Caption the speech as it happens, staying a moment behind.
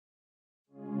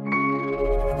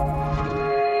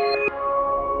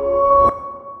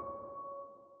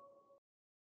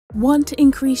Want to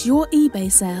increase your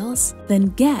eBay sales? Then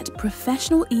get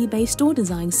professional eBay store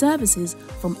design services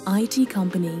from IT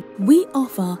Company. We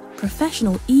offer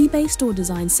professional eBay store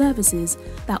design services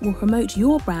that will promote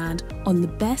your brand on the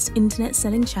best internet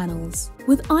selling channels.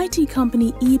 With IT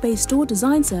Company eBay store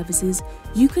design services,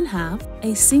 you can have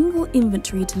a single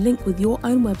inventory to link with your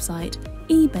own website,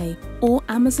 eBay or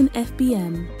Amazon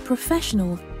FBM,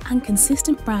 professional and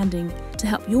consistent branding to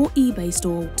help your eBay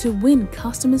store to win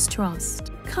customers'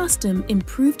 trust, custom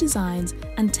improved designs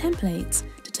and templates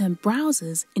to turn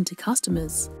browsers into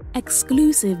customers,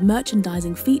 exclusive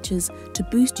merchandising features to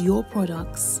boost your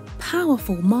products,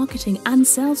 powerful marketing and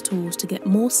sales tools to get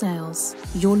more sales,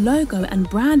 your logo and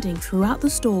branding throughout the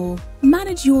store.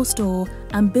 Manage your store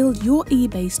and build your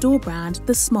eBay store brand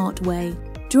the smart way.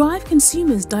 Drive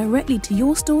consumers directly to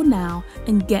your store now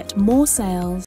and get more sales.